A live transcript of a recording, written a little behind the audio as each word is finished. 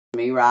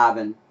me,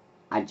 Robin.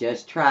 I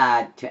just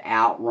tried to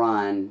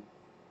outrun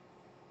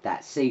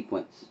that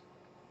sequence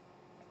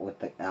with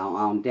the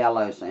on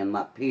Delos and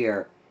up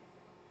here,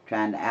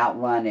 trying to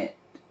outrun it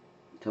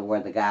to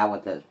where the guy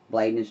with the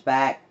blade in his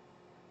back.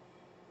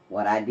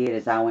 What I did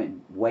is I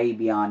went way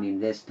beyond him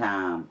this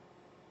time,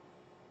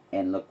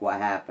 and look what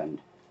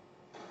happened.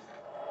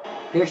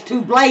 There's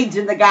 2 blades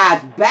in the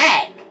guy's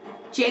back.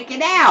 Check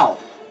it out.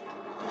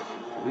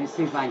 Let me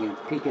see if I can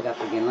pick it up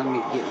again. Let me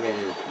get rid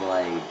of this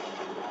blade.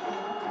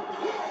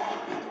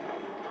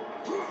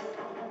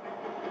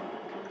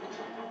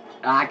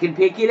 I can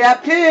pick it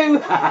up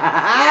too.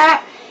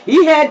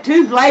 He had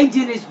 2 blades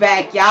in his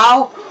back,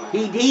 y'all.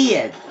 He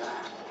did.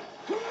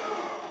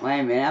 Wait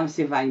a minute. Let me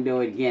see if I can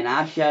do it again.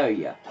 I'll show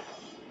you.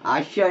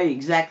 I'll show you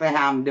exactly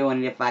how I'm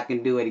doing it if I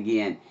can do it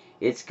again.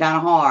 It's kind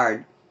of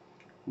hard,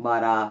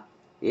 but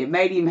it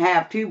made him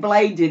have 2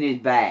 blades in his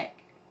back.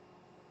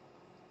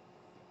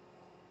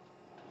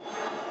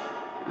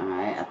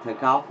 Alright, I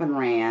took off and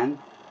ran.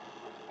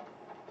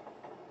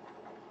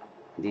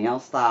 Then he'll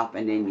stop,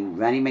 and then you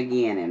run him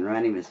again, and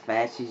run him as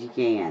fast as you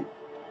can.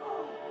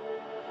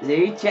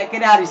 See, check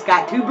it out. He's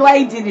got 2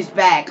 blades in his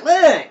back.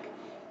 Look!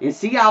 You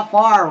see how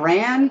far I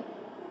ran?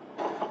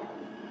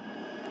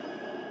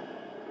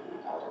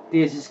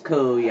 This is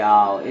cool,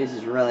 y'all. This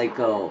is really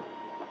cool.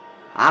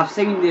 I've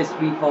seen this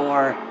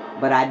before,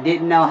 but I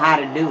didn't know how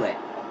to do it.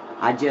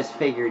 I just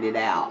figured it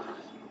out.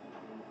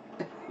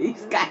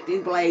 He's got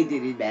 2 blades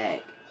in his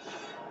back.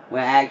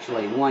 Well,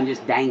 actually, one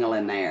just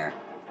dangling there.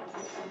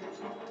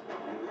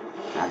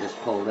 I just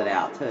pulled it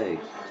out, too.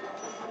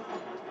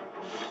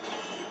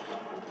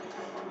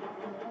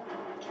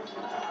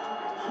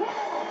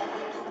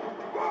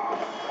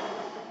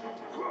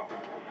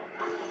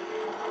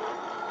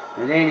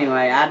 But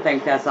anyway, I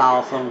think that's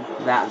awesome.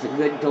 That was a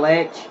good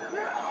glitch.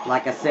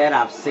 Like I said,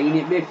 I've seen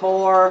it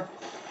before,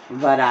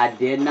 but I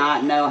did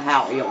not know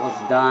how it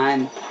was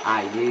done.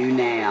 I do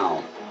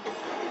now.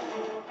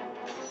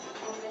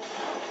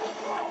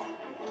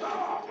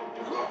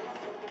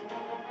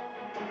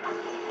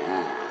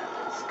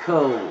 It's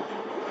cool.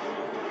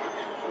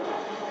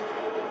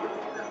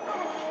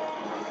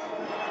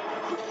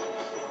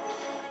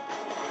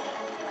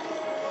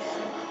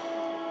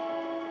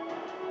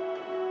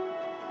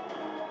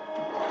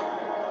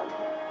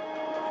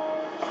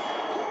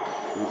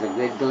 It's a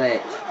good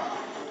glitch.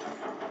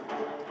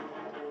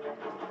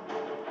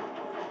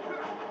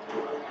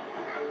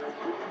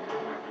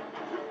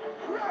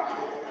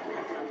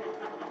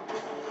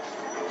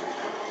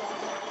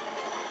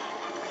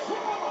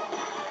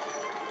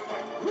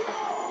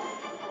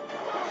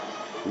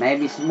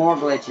 Maybe some more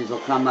glitches will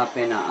come up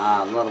in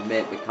a little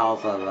bit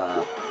because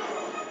of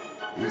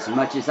as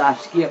much as I've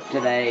skipped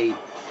today.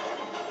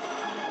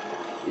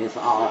 It's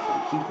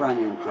awesome. Keep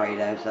running,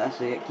 Kratos.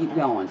 That's it. Keep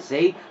going.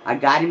 See? I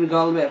got him to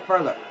go a little bit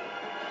further.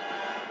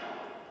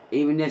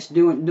 Even just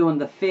doing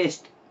the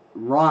fist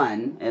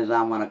run, as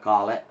I'm going to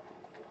call it.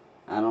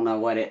 I don't know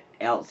what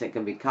else it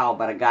could be called,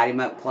 but I got him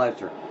up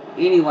closer.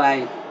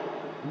 Anyway,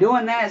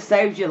 doing that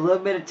saves you a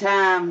little bit of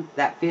time.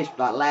 That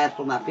last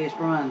one, that fist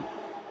run.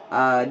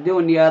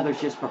 Doing the others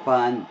just for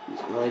fun. It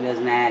really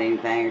doesn't add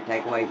anything or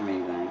take away from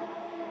anything.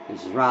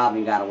 This is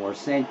Robin. Got a War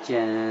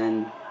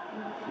Ascension.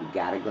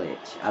 Got a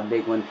glitch. A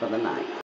big one for the night.